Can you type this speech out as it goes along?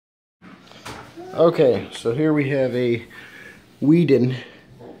Okay, so here we have a Weeden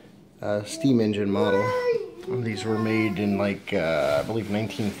steam engine model. These were made in like, I believe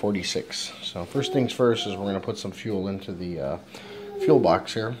 1946. So first things first is we're going to put some fuel into the fuel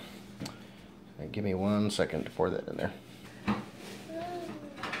box here. Give me 1 second to pour that in there.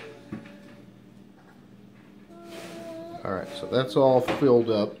 Alright, so that's all filled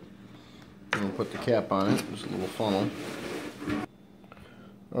up. I'm going to put the cap on it, just a little funnel.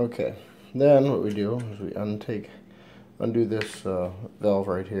 Okay, then what we do is we undo this valve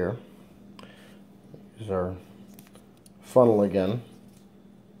right here. This is our funnel again.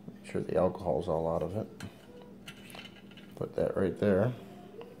 Make sure the alcohol's all out of it. Put that right there.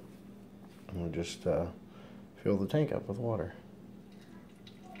 And we'll just fill the tank up with water.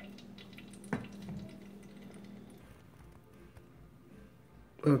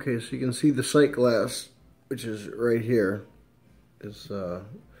 Okay, so you can see the sight glass, which is right here, is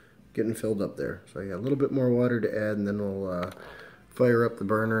getting filled up there. So I got a little bit more water to add, and then we'll fire up the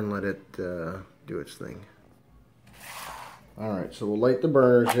burner and let it do its thing. Alright, so we'll light the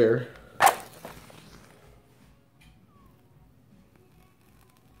burners here.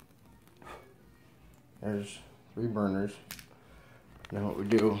 There's 3 burners. Now what we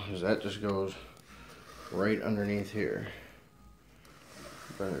do is that just goes right underneath here.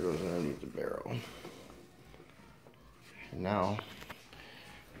 The burner goes underneath the barrel. And now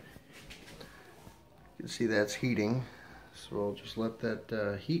you can see that's heating. So we'll just let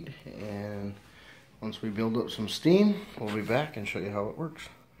that heat, and once we build up some steam, we'll be back and show you how it works.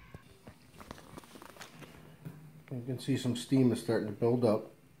 You can see some steam is starting to build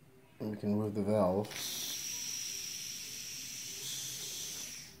up. And we can move the valve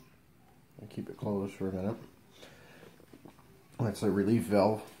and keep it closed for a minute. That's a relief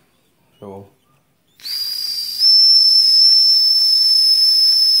valve. So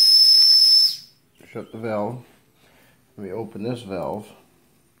shut the valve. We open this valve,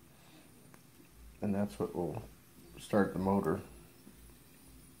 and that's what will start the motor.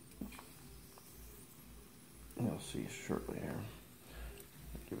 You'll see shortly here.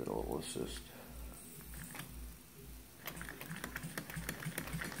 Give it a little assist.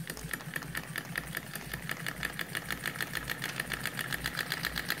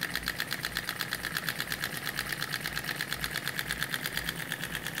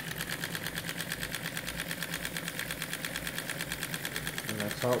 And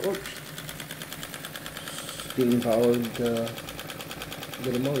that's how it works. Steam powered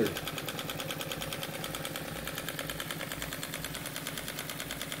little motor.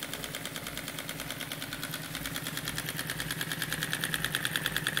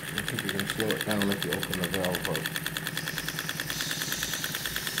 I think you can slow it down if you open the valve up.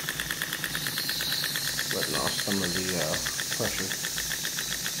 Letting off some of the pressure.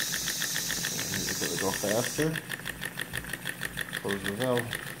 And if it would go faster, close the valve.